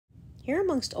Here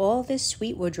amongst all this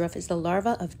sweet woodruff is the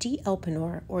larva of D.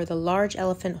 Elpenor, or the large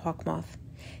elephant hawk moth.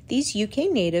 These UK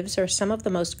natives are some of the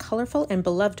most colorful and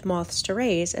beloved moths to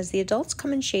raise, as the adults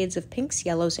come in shades of pinks,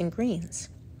 yellows, and greens.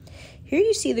 Here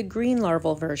you see the green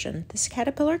larval version. This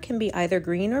caterpillar can be either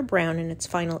green or brown in its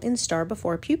final instar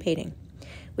before pupating.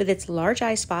 With its large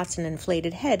eye spots and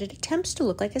inflated head, it attempts to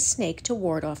look like a snake to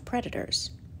ward off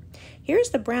predators.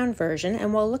 Here's the brown version,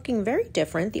 and while looking very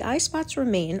different, the eye spots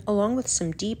remain, along with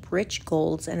some deep, rich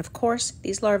golds, and of course,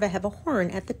 these larvae have a horn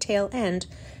at the tail end.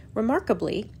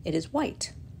 Remarkably, it is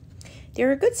white.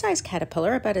 They're a good-sized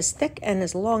caterpillar, about as thick and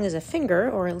as long as a finger,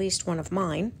 or at least one of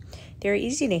mine. They're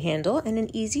easy to handle and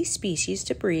an easy species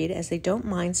to breed, as they don't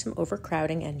mind some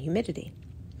overcrowding and humidity.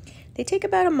 They take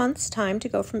about a month's time to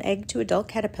go from egg to adult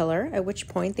caterpillar, at which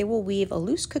point they will weave a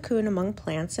loose cocoon among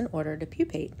plants in order to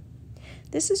pupate.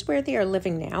 This is where they are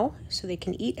living now, so they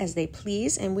can eat as they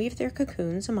please and weave their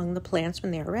cocoons among the plants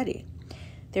when they are ready.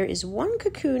 There is one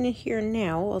cocoon here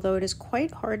now, although it is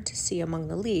quite hard to see among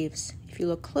the leaves. If you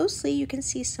look closely, you can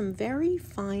see some very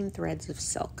fine threads of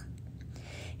silk.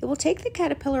 It will take the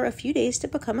caterpillar a few days to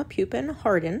become a pupa and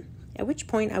harden, at which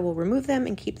point I will remove them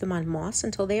and keep them on moss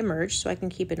until they emerge so I can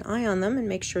keep an eye on them and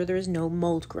make sure there is no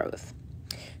mold growth.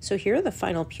 So here are the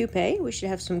final pupae. We should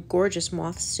have some gorgeous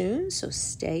moths soon, so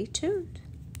stay tuned.